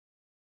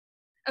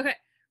Okay,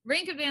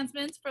 rank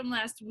advancements from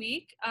last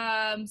week.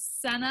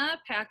 Senna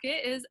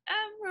Packet is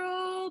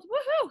Emerald.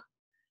 Woohoo!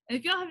 And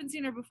if y'all haven't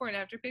seen her before and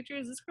after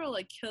pictures, this girl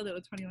like killed it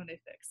with 21 Day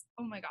Fix.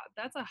 Oh my god,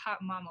 that's a hot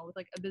mama with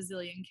like a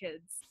bazillion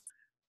kids.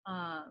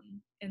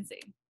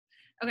 Insane.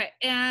 Okay,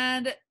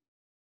 and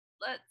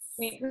let's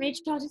Wait,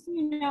 Rachel, just so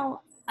you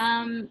know,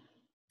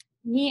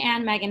 me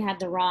and Megan had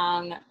the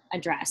wrong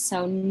address.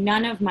 So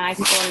none of my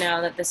people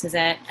know that this is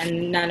it,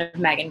 and none of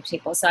Megan's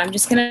people. So I'm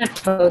just going to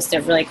post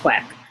it really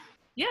quick.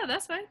 Yeah,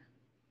 that's fine.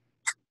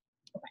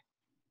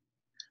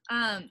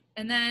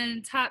 And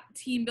then top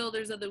team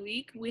builders of the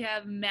week, we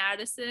have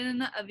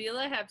Madison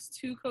Avila has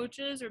 2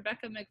 coaches.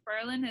 Rebecca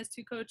McFarland has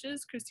 2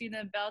 coaches.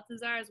 Christina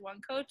Baltazar has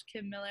 1 coach.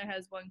 Kim Miller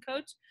has 1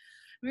 coach.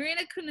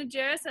 Marina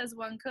Kunajeris has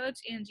 1 coach.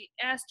 Angie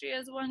Astri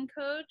has 1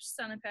 coach.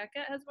 Sana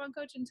Paquette has 1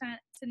 coach. And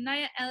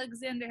Tanaya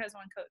Alexander has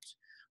 1 coach.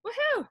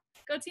 Woohoo!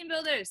 Go team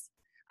builders.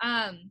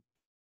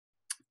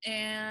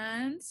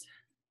 And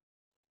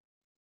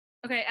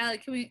okay,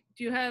 Alec, do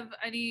you have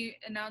any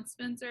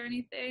announcements or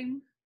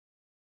anything?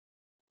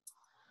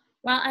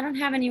 Well, I don't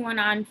have anyone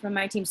on from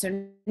my team,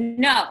 so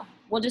no.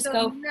 We'll just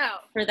go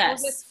for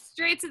this. We'll get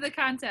straight to the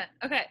content.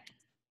 Okay.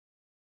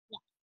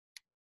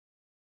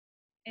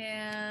 Yeah.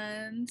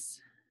 And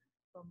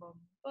boom, boom,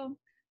 boom.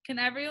 Can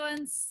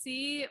everyone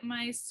see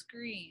my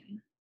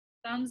screen?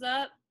 Thumbs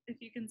up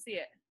if you can see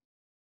it.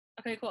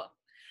 Okay, cool.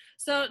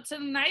 So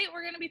tonight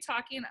we're going to be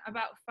talking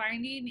about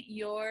finding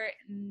your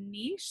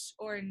niche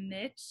or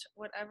niche,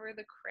 whatever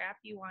the crap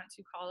you want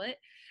to call it.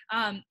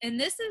 And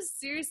this is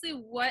seriously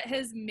what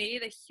has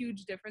made a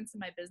huge difference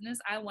in my business.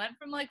 I went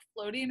from like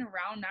floating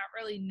around, not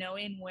really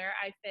knowing where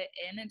I fit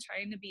in and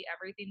trying to be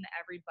everything to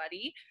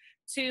everybody,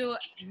 to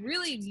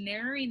really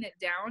narrowing it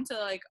down to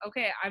like,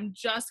 okay, I'm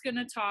just going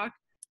to talk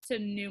to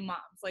new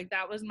moms. Like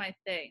that was my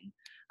thing.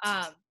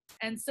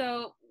 And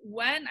so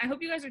I hope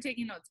you guys are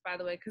taking notes, by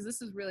the way, because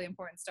this is really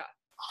important stuff.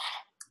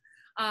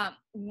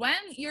 When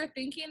you're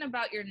thinking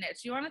about your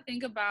niche, you want to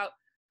think about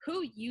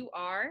who you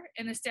are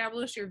and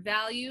establish your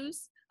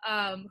values,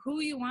 who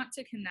you want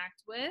to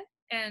connect with,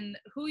 and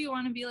who you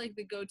want to be like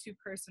the go-to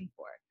person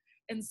for.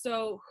 And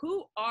so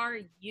who are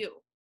you?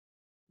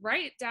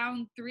 Write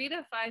down 3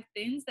 to 5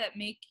 things that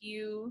make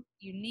you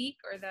unique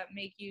or that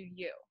make you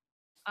you.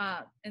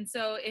 And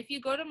so if you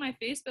go to my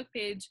Facebook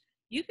page,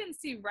 you can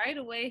see right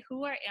away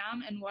who I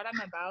am and what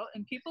I'm about,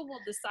 and people will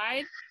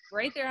decide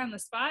right there on the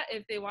spot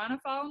if they want to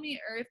follow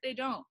me or if they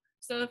don't.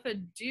 So if a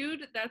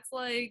dude that's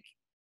like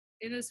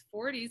in his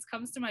 40s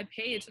comes to my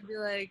page and be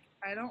like,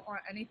 I don't want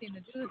anything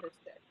to do with this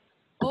shit.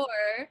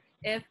 Or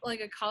if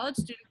like a college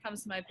student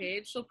comes to my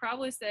page, she'll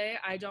probably say,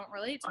 I don't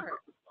relate to her.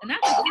 And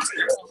that's what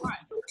I want.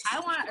 I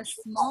want a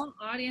small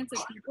audience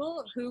of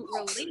people who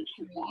relate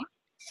to me.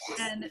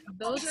 And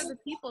those are the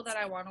people that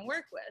I want to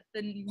work with.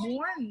 The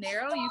more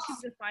narrow you can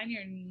define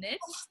your niche,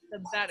 the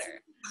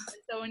better.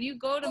 So when you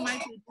go to my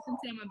page, you can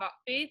see I'm about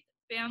faith,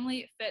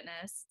 family,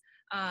 fitness.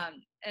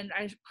 And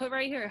I put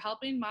right here,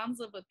 helping moms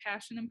live with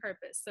passion and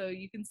purpose. So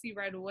you can see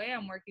right away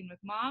I'm working with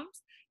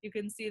moms. You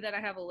can see that I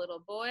have a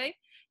little boy,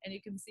 and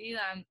you can see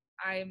that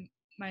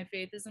my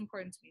faith is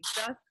important to me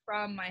just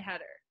from my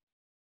header.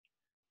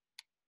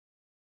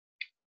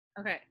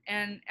 Okay,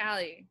 and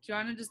Allie, do you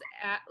want to just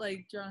do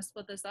you want to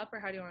split this up, or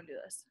how do you want to do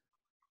this?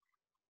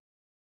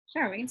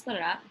 Sure, we can split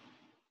it up.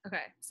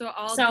 Okay, so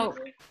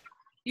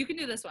you can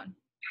do this one.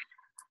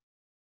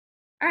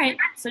 All right,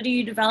 so do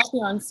you develop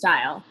your own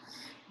style?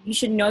 You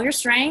should know your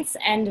strengths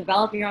and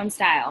develop your own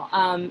style.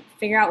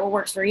 Figure out what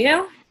works for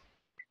you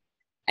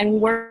and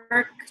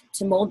work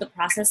to mold the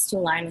process to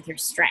align with your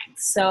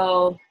strengths.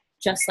 So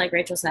just like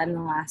Rachel said in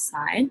the last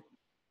slide,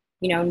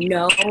 know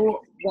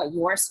what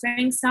your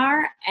strengths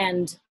are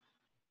and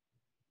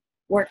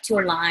work to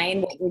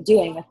align what you're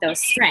doing with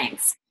those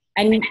strengths.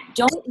 And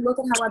don't look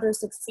at how others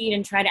succeed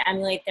and try to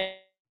emulate them,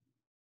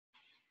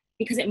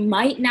 because it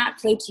might not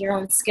play to your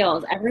own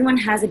skills. Everyone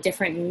has a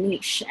different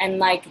niche, and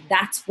like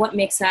that's what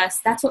makes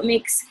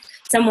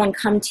someone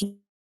come to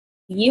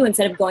you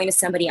instead of going to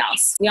somebody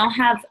else. We all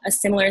have a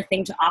similar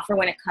thing to offer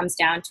when it comes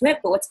down to it,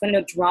 but what's going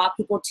to draw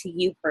people to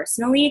you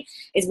personally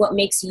is what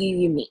makes you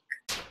unique.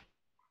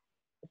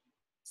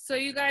 So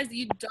you guys,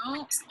 you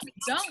don't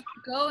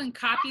go and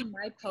copy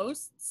my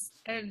posts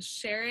and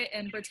share it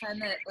and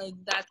pretend that like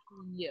that's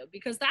you,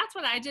 because that's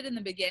what I did in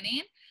the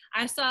beginning.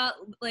 I saw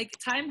like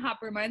Time Hop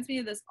reminds me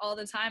of this all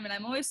the time, and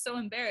I'm always so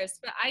embarrassed,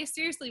 but I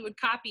seriously would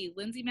copy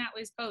Lindsay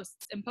Matway's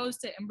posts and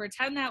post it and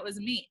pretend that was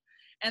me.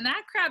 And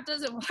that crap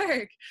doesn't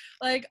work.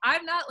 Like,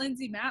 I'm not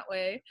Lindsay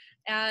Matway,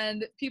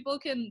 and people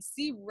can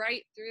see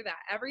right through that.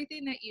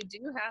 Everything that you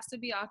do has to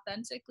be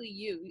authentically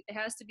you. It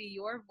has to be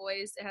your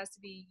voice. It has to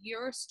be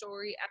your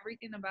story,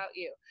 everything about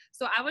you.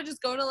 So I would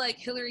just go to like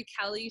Hillary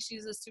Kelly.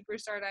 She's a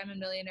superstar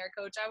Diamond Millionaire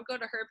coach. I would go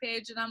to her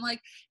page and I'm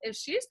like, if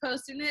she's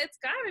posting it, it's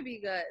gotta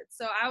be good.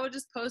 So I would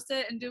just post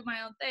it and do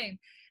my own thing.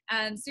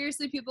 And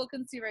seriously, people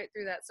can see right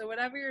through that. So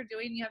whatever you're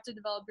doing, you have to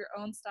develop your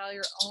own style,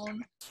 your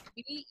own,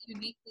 be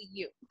uniquely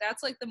you.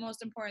 That's like the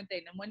most important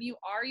thing. And when you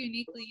are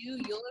uniquely you,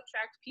 you'll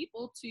attract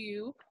people to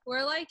you who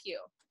are like you.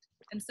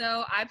 And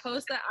so I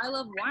post that I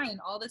love wine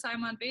all the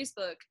time on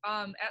Facebook.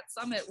 At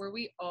Summit, were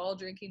we all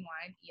drinking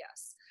wine?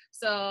 Yes.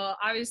 So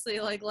obviously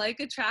like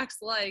attracts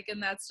like,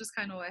 and that's just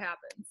kind of what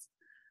happens.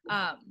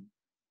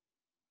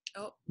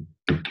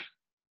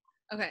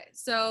 Okay.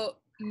 So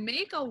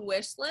make a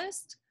wish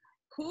list.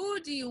 Who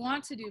do you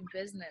want to do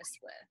business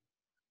with?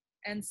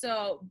 And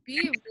so be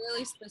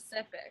really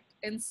specific.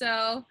 And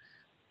so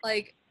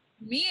like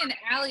me and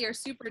Allie are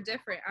super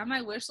different. On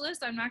my wish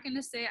list, I'm not going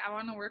to say I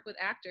want to work with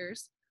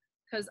actors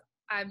because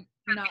I'm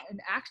not an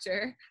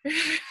actor.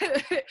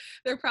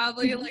 They're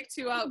probably like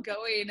too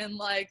outgoing and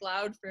like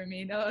loud for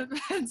me. No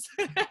offense.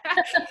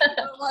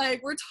 But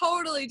like we're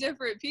totally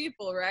different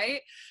people,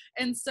 right?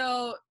 And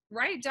so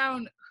write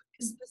down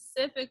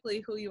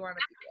specifically who you want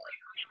to be with.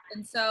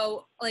 And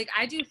so like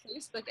I do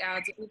Facebook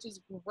ads, which is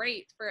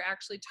great for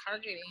actually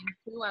targeting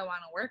who I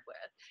want to work with.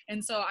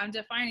 And so I'm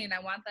defining,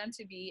 I want them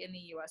to be in the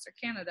US or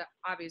Canada,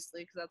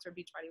 obviously, because that's where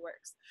Beachbody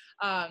works.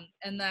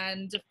 And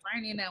then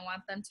defining, I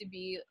want them to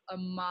be a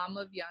mom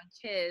of young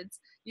kids.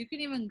 You can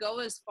even go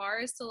as far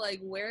as to like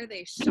where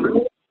they shop.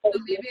 So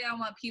maybe I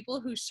want people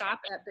who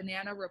shop at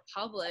Banana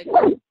Republic.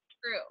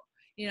 True.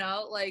 You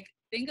know, like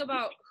think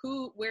about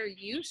where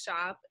you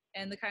shop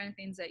and the kind of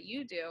things that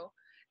you do,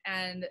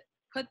 and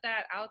put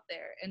that out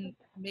there and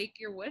make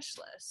your wish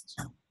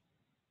list.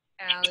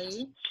 Allie, do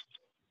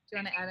you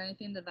want to add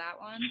anything to that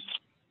one?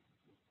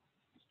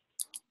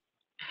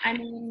 I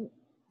mean,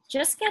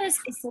 just get as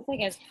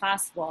specific as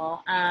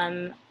possible.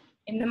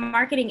 In the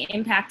Marketing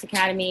Impact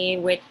Academy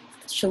with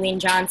Chalene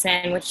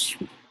Johnson, which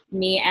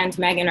me and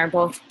Megan are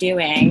both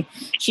doing,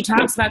 she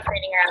talks about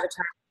creating your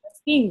avatar,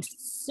 being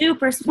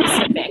super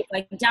specific,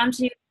 like down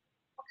to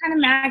what kind of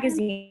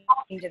magazine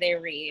do they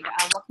read?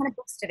 What kind of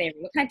books do they read?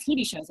 What kind of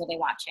TV shows are they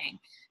watching?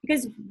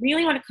 Because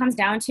really what it comes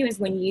down to is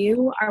when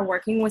you are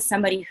working with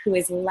somebody who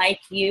is like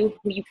you,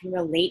 who you can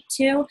relate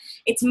to,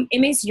 it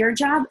makes your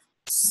job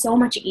so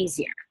much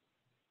easier.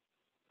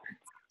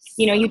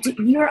 You know,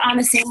 you're on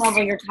the same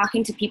level. You're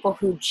talking to people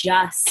who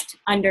just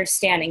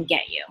understand and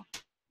get you.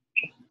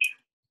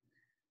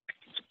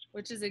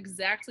 Which is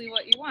exactly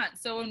what you want.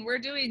 So when we're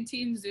doing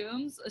team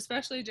Zooms,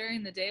 especially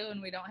during the day when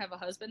we don't have a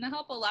husband to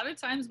help, a lot of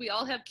times we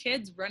all have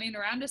kids running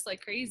around us like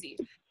crazy.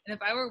 And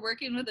if I were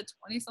working with a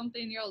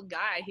 20-something-year-old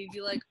guy, he'd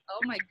be like, oh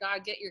my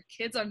God, get your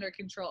kids under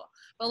control.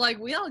 But like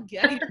we all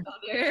get each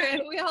other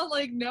and we all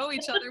like know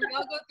each other. We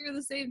all go through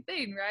the same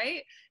thing,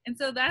 right? And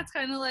so that's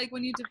kind of like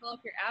when you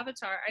develop your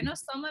avatar. I know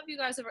some of you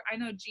guys have, I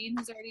know Jean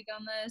has already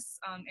done this,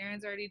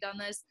 Erin's already done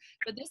this,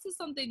 but this is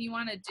something you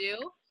want to do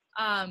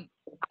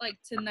like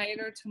tonight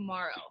or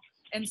tomorrow.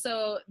 And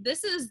so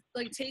this is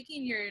like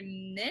taking your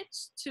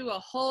niche to a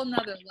whole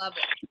nother level.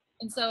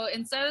 And so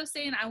instead of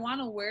saying I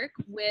want to work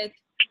with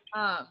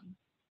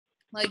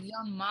like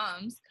young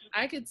moms,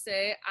 I could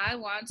say I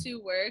want to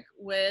work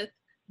with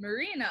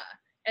Marina,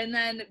 and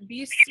then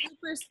be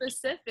super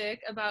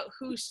specific about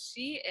who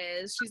she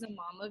is. She's a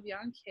mom of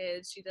young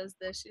kids. She does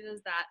this, she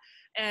does that,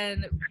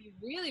 and be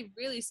really,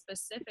 really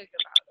specific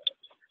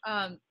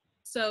about it.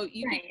 So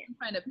you can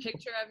find a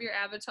picture of your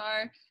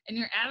avatar, and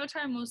your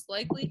avatar most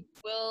likely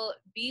will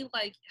be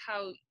like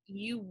how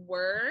you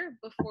were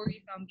before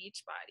you found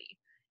Beachbody.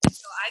 And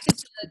so I could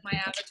say like my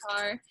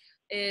avatar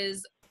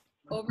is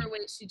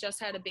overweight. She just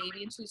had a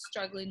baby and she's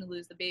struggling to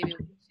lose the baby.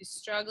 She's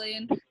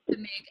struggling to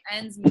make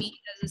ends meet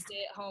as a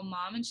stay-at-home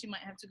mom, and she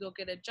might have to go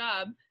get a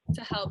job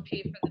to help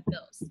pay for the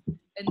bills.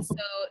 And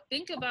so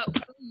think about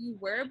who you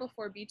were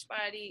before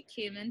Beachbody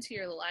came into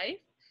your life.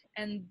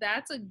 And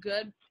that's a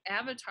good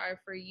avatar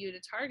for you to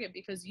target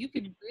because you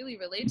can really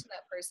relate to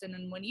that person.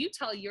 And when you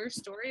tell your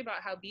story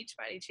about how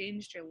Beachbody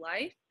changed your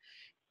life,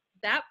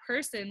 that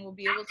person will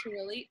be able to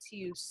relate to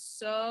you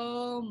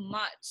so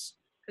much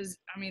because,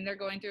 I mean, they're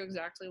going through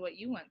exactly what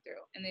you went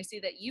through. And they see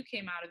that you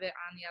came out of it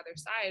on the other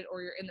side,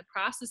 or you're in the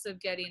process of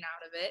getting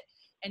out of it,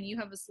 and you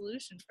have a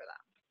solution for them.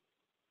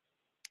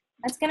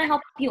 That's going to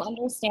help you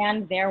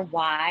understand their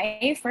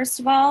why, first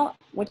of all,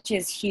 which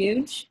is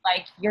huge.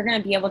 Like, you're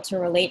going to be able to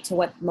relate to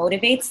what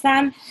motivates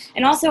them.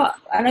 And also,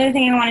 another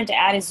thing I wanted to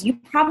add is you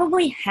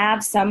probably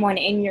have someone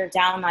in your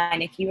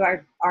downline, if you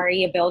are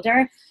already a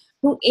builder,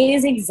 who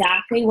is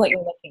exactly what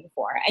you're looking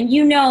for. And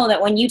you know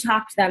that when you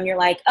talk to them, you're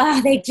like,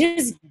 oh, they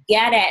just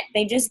get it.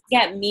 They just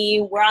get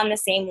me. We're on the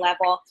same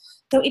level.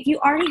 So if you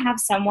already have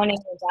someone in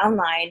your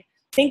downline,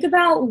 think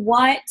about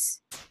what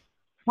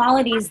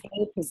qualities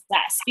they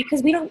possess,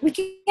 because we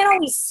can't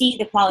always see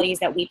the qualities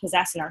that we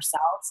possess in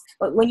ourselves.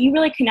 But when you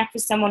really connect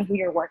with someone who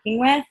you're working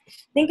with,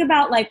 think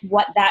about like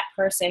what that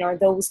person or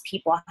those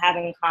people have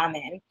in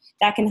common.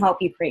 That can help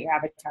you create your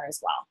avatar as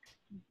well.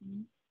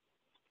 Mm-hmm.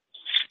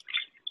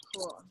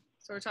 Cool.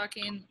 So we're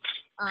talking,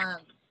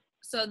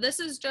 so this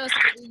is just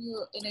giving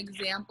you an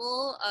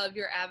example of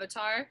your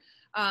avatar.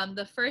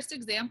 The first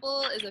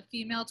example is a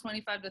female,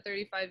 25 to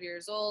 35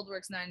 years old,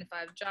 works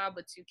 9-to-5 job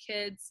with 2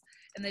 kids,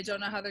 and they don't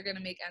know how they're going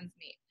to make ends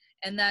meet.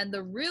 And then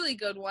the really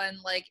good one,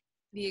 like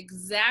the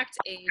exact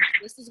age,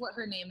 this is what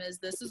her name is,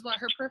 this is what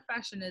her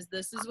profession is,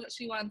 this is what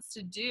she wants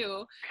to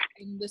do,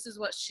 and this is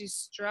what she's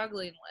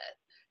struggling with.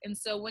 And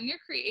so when you're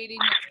creating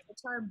your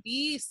avatar,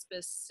 be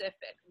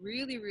specific,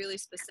 really, really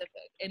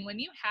specific. And when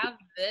you have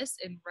this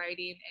in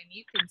writing and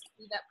you can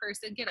see that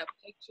person, get a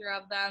picture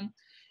of them,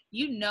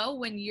 you know,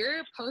 when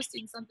you're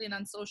posting something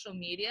on social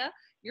media,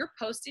 you're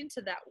posting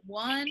to that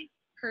one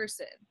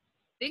person.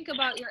 Think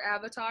about your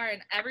avatar,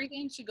 and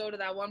everything should go to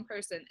that one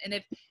person. And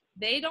if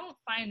they don't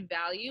find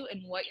value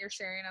in what you're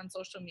sharing on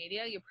social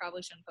media, you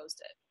probably shouldn't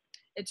post it.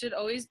 It should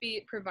always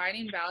be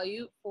providing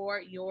value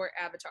for your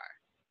avatar.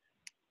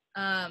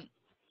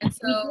 And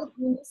so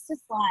we missed a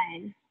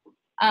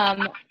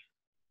slide.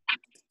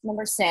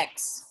 Number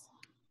 6.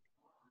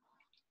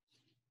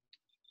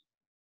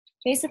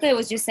 Basically, it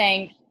was just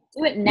saying,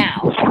 do it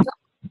now.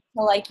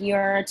 So like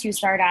you're a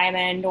 2-star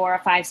diamond or a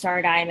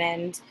 5-star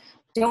diamond.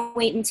 Don't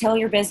wait until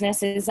your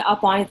business is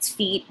up on its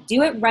feet.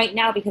 Do it right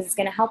now because it's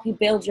going to help you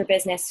build your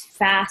business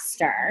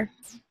faster.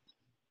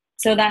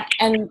 So that,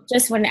 and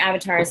just what an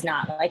avatar is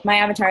not. Like my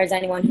avatar is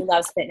anyone who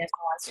loves fitness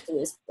and wants to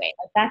lose weight.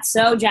 Like that's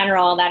so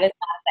general. That is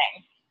not a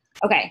thing.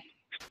 Okay.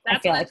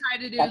 That's what I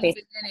tried to do in the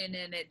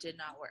beginning and it did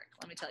not work,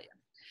 let me tell you.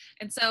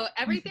 And so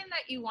everything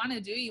that you want to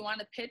do, you want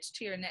to pitch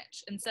to your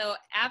niche. And so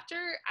after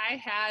I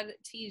had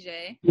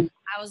TJ,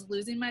 I was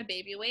losing my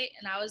baby weight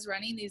and I was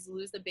running these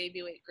lose the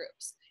baby weight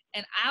groups.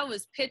 And I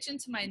was pitching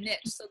to my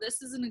niche. So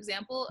this is an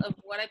example of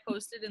what I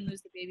posted in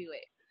Lose the Baby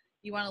Weight.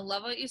 You want to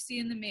love what you see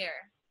in the mirror.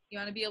 You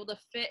want to be able to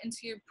fit into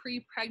your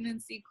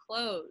pre-pregnancy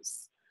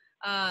clothes.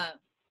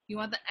 You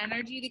want the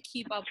energy to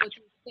keep up with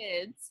your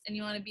kids, and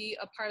you want to be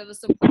a part of a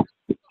support group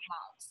of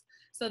moms.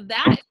 So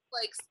that is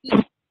like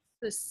speaking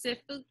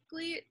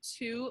specifically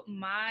to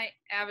my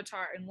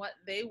avatar and what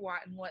they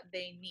want and what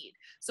they need.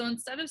 So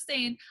instead of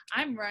saying,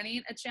 I'm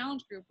running a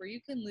challenge group where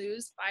you can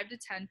lose 5 to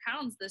 10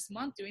 pounds this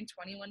month doing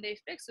 21-day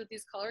fix with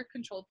these color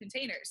controlled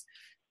containers,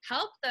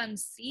 help them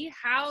see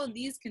how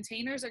these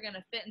containers are going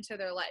to fit into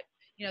their life.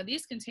 You know,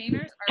 these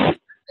containers are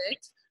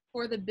perfect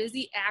for the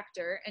busy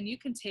actor and you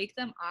can take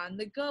them on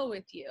the go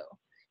with you.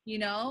 You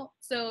know,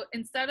 so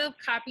instead of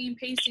copying and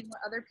pasting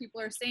what other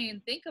people are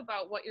saying, think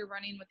about what you're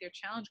running with your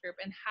challenge group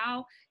and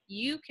how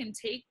you can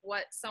take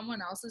what someone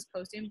else is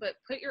posting, but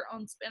put your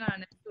own spin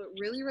on it so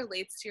it really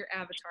relates to your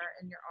avatar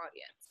and your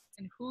audience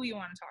and who you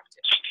want to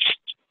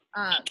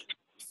talk to.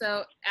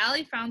 So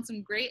Allie found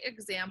some great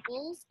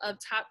examples of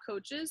top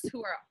coaches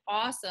who are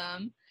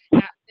awesome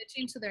at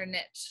pitching to their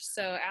niche.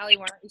 So Allie,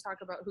 why don't you talk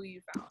about who you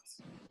found?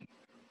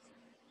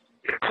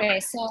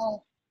 Okay,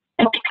 so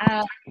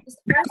this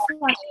first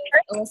one is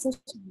Alyssa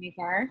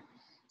Shoemaker.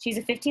 She's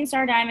a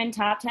 15-star diamond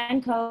top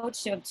 10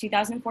 coach of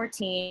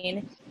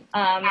 2014.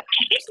 I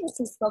think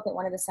she spoke at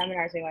one of the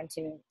seminars we went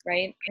to,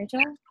 right,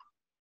 Rachel?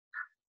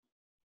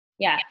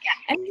 Yeah.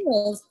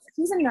 Anyways,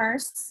 she's a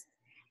nurse.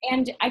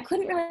 And I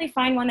couldn't really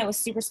find one that was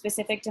super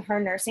specific to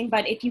her nursing,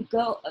 but if you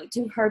go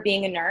to her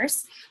being a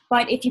nurse,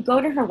 but if you go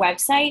to her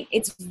website,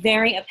 it's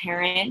very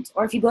apparent,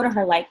 or if you go to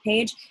her like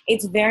page,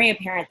 it's very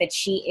apparent that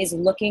she is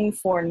looking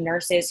for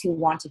nurses who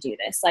want to do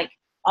this. Like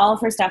all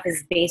of her stuff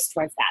is based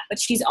towards that, but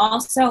she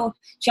also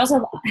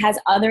has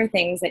other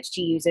things that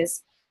she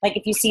uses. Like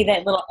if you see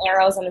the little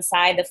arrows on the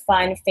side, the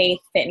fun, faith,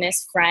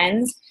 fitness,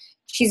 friends,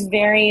 she's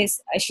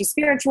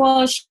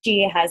spiritual.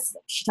 She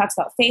talks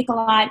about faith a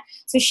lot.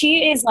 So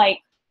she is like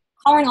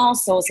calling all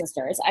soul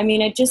sisters. I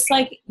mean, it just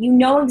like, you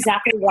know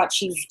exactly what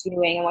she's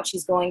doing and what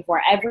she's going for.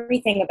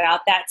 Everything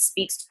about that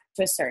speaks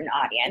to a certain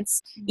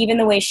audience, even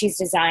the way she's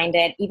designed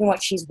it, even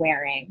what she's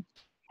wearing.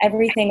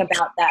 Everything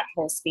about that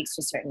post speaks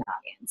to a certain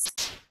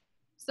audience.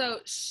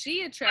 So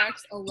she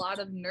attracts a lot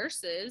of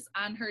nurses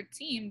on her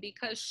team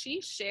because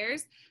she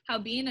shares how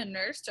being a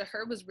nurse to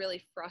her was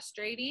really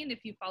frustrating if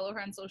you follow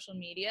her on social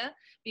media,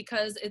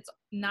 because it's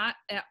not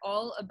at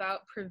all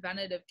about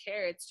preventative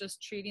care. It's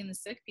just treating the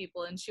sick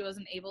people, and she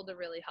wasn't able to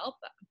really help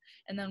them.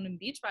 And then when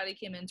Beachbody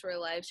came into her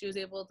life, she was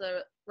able to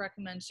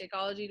recommend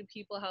Shakeology to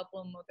people, help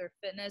them with their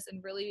fitness,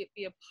 and really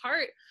be a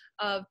part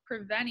of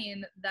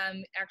preventing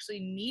them actually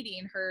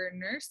needing her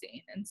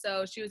nursing. And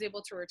so she was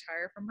able to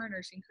retire from her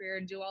nursing career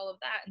and do all of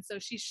that. And so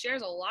she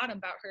shares a lot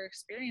about her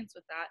experience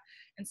with that.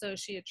 And so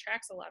she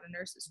attracts a lot of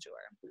nurses to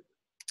her.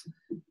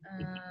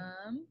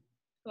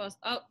 Who else?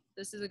 Oh,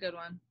 this is a good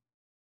one.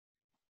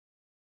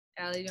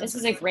 Allie, this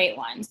is a great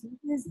one.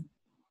 This is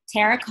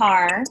Tara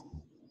Carr.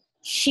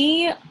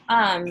 She,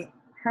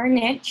 her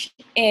niche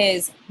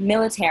is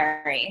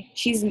military.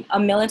 She's a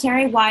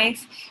military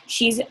wife.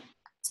 She's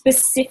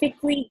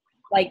specifically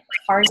like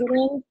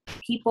targeting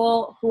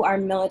people who are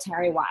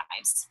military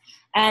wives.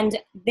 And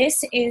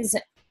this is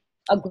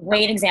a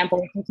great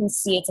example. You can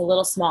see it's a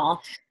little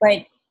small,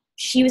 but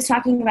she was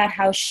talking about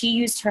how she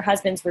used her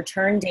husband's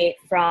return date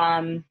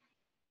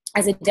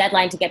as a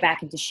deadline to get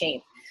back into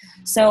shape.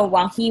 So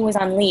while he was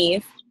on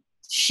leave,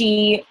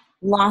 she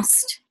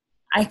lost,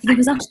 I think it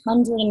was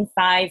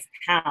 105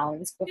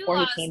 pounds before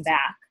he came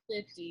back.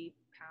 50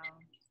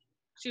 pounds.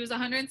 She was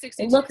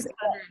 160 it looks,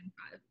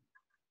 105.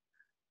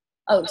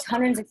 Oh, it's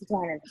 160 to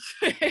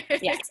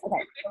 100. Yes,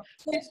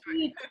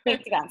 okay.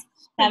 50 pounds.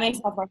 That makes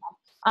more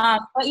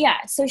sense. But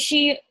yeah, so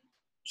she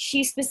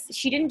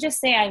didn't just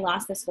say, I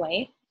lost this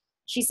weight.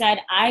 she said,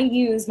 I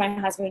use my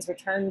husband's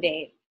return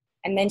date.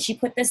 And then she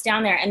put this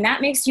down there, and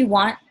that makes you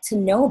want to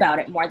know about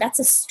it more. That's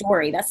a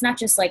story. That's not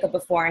just like a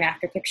before and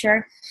after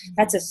picture.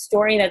 That's a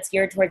story that's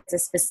geared towards a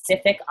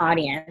specific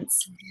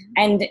audience.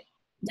 And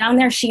down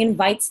there, she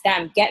invites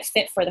them, get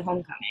fit for the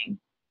homecoming.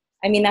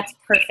 I mean, that's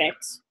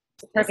perfect.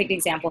 It's a perfect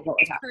example of what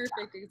we're talking about.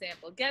 Perfect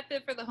example. Get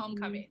fit for the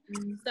homecoming.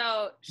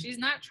 So she's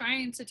not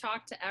trying to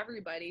talk to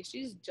everybody.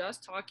 She's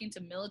just talking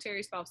to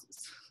military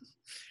spouses.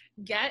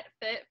 Get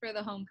fit for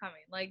the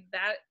homecoming. Like,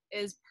 that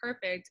is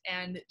perfect.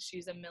 And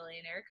she's a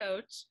millionaire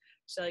coach.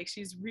 So like,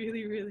 she's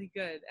really, really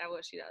good at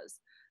what she does.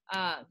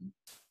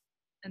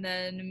 And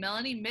then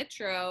Melanie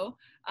Mitro,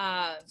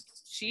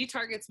 she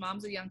targets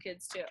moms of young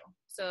kids too.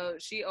 So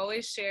she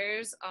always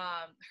shares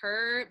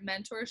her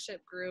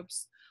mentorship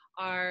groups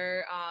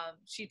are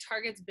she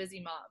targets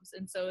busy moms.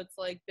 And so it's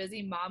like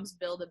busy moms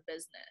build a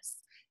business.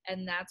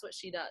 And that's what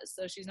she does.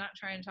 So she's not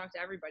trying to talk to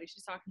everybody.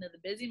 She's talking to the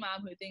busy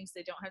mom who thinks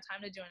they don't have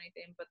time to do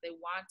anything, but they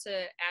want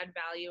to add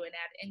value and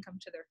add income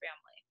to their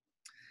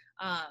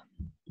family.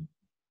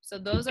 So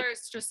those are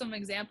just some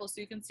examples.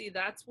 So you can see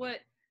that's what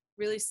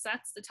really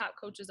sets the top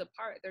coaches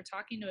apart. They're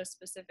talking to a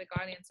specific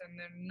audience and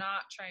they're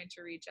not trying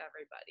to reach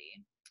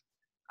everybody.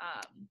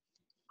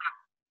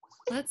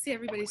 Let's see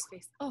everybody's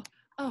face. Oh,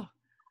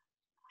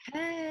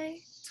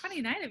 hey,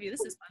 29 of you.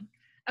 This is fun.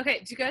 Okay,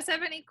 do you guys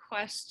have any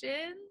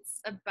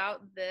questions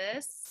about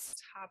this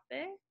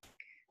topic?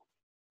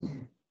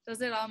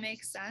 Does it all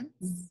make sense?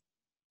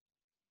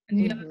 And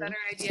do you have a better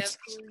idea of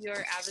who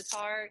your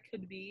avatar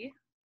could be?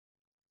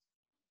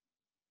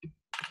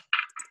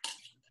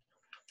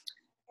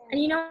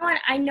 And you know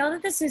what? I know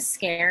that this is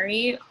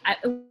scary.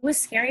 It was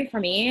scary for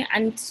me.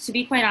 And to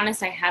be quite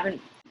honest, I haven't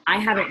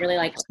really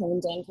like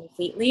honed in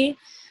completely.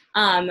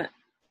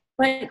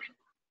 But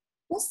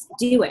just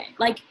do it.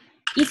 Like,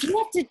 if you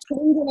have to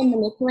change it and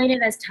manipulate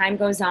it as time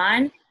goes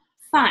on,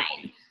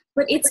 fine.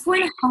 But it's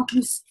going to help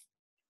you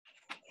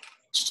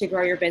to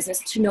grow your business,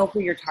 to know who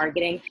you're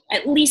targeting,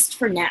 at least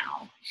for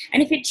now.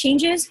 And if it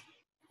changes,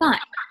 fine.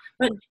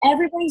 But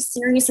everybody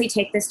seriously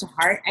take this to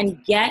heart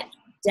and get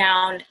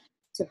down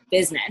to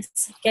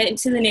business. Get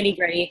into the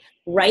nitty-gritty,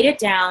 write it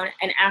down,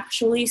 and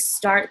actually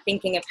start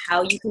thinking of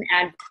how you can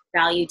add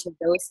value to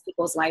those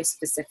people's lives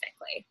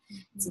specifically.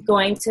 It's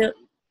going to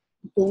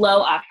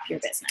blow up your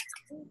business.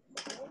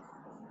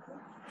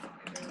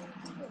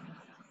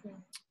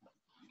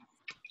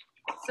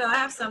 So I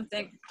have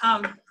something.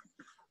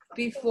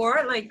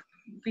 Before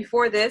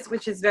this,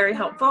 which is very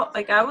helpful,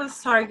 like I was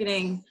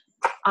targeting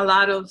a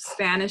lot of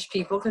Spanish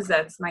people because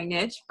that's my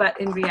niche. But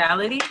in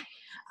reality,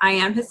 I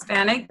am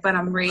Hispanic, but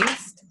I'm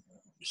raised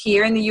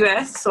here in the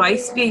U.S., so I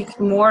speak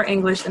more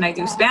English than I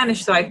do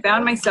Spanish. So I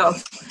found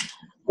myself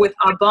with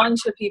a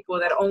bunch of people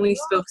that only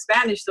spoke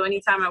Spanish. So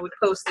anytime I would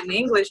post in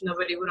English,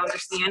 nobody would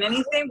understand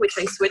anything, which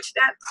I switched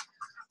at.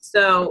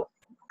 So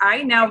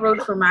I now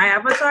wrote for my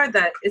avatar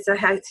that is a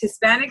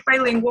Hispanic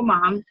bilingual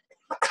mom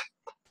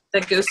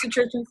that goes to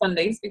church on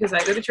Sundays, because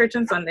I go to church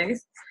on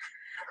Sundays,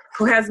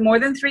 who has more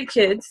than 3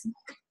 kids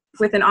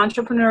with an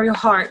entrepreneurial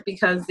heart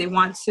because they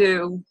want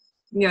to,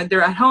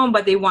 they're at home,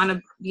 but they want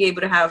to be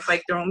able to have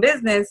like their own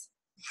business,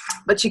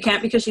 but she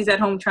can't because she's at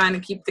home trying to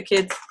keep the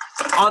kids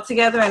all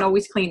together and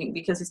always cleaning,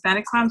 because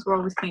Hispanic moms were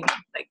always cleaning,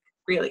 like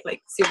really,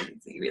 like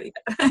seriously, really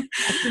bad.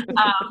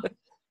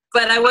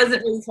 But I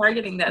wasn't really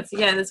targeting that. So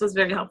yeah, this was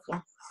very helpful.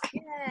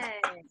 Yay.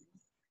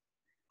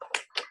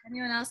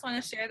 Anyone else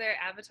want to share their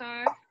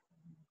avatar?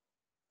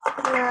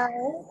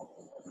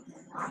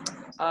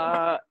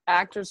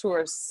 Actors who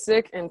are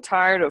sick and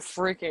tired of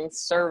freaking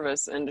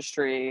service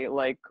industry,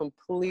 like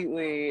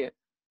completely.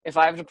 If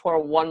I have to pour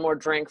one more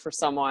drink for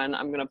someone,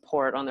 I'm gonna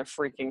pour it on their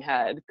freaking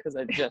head because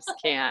I just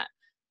can't.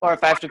 Or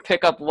if I have to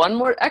pick up one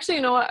more, actually,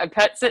 you know what? I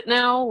pet sit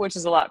now, which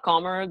is a lot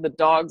calmer. The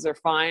dogs are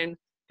fine.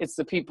 It's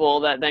the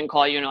people that then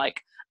call you and are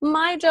like,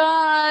 my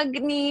dog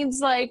needs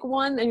like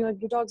one, and you're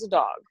like, your dog's a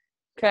dog.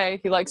 Okay,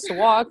 he likes to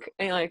walk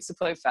and he likes to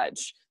play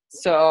fetch.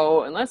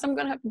 So unless I'm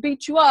gonna have to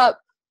beat you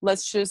up,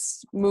 let's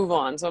just move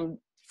on. So I'm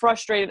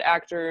frustrated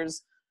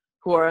actors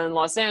who are in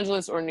Los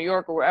Angeles or New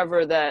York or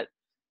wherever that,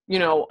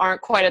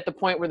 aren't quite at the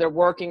point where they're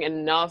working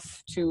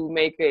enough to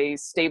make a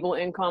stable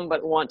income,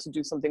 but want to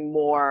do something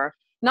more,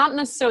 not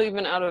necessarily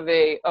even out of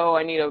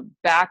I need a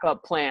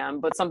backup plan,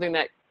 but something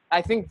that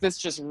I think this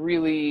just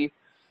really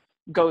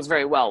goes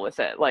very well with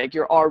it. Like,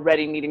 you're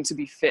already needing to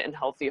be fit and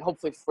healthy,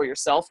 hopefully for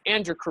yourself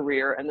and your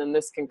career. And then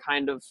this can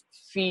kind of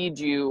feed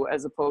you,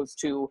 as opposed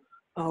to,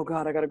 oh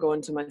God, I got to go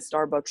into my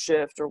Starbucks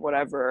shift or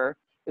whatever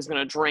is going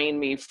to drain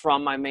me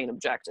from my main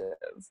objective,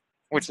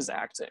 which is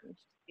acting.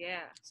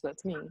 Yeah. So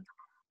that's me.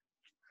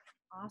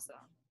 Awesome.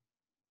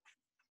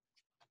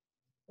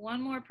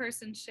 One more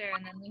person share,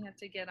 and then we have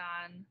to get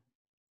on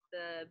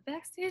the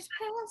backstage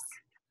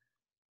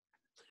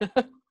pass.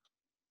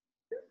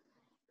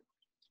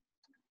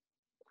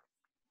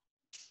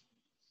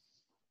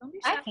 Don't be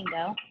shy. I can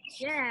go.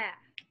 Yeah.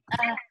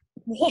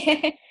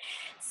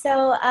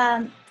 So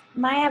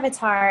my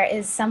avatar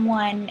is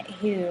someone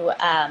who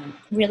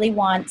really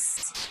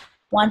wants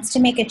wants to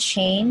make a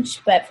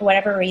change, but for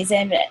whatever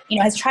reason,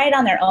 has tried it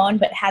on their own,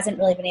 but hasn't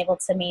really been able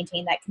to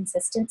maintain that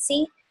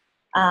consistency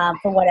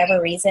for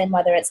whatever reason,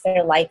 whether it's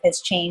their life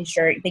has changed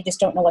or they just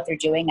don't know what they're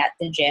doing at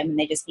the gym and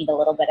they just need a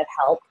little bit of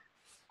help.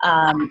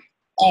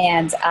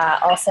 And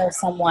also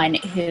someone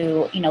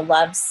who,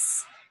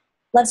 loves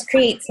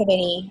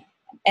creativity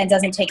and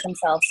doesn't take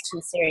themselves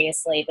too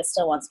seriously, but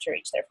still wants to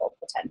reach their full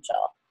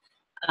potential.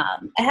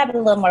 I have it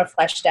a little more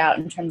fleshed out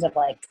in terms of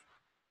like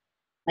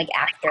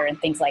actor and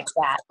things like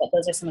that, but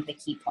those are some of the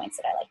key points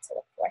that I like to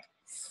look for.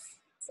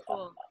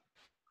 So.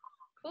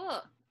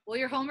 Cool. Well,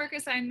 your homework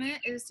assignment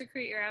is to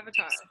create your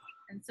avatar.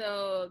 And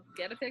so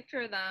get a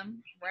picture of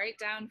them, write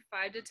down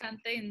 5 to 10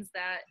 things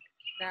that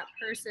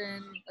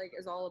person like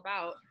is all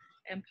about,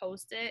 and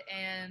post it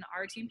in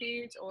our team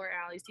page or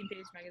Allie's team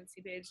page, Megan's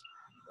team page,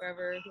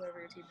 whoever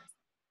your team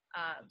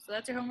is. So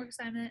that's your homework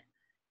assignment.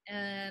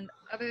 And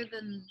other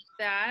than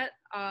that,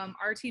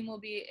 our team will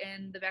be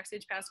in the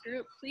Backstage Pass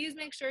group. Please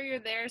make sure you're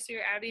there so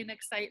you're adding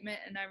excitement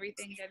and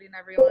everything, getting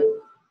everyone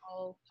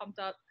all pumped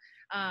up.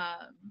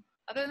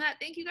 Other than that,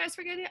 thank you guys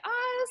for getting it.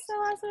 Oh, it's so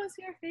awesome to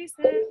see your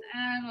faces.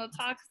 And we'll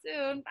talk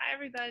soon. Bye,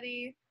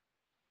 everybody.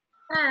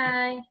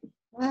 Bye.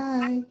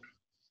 Bye.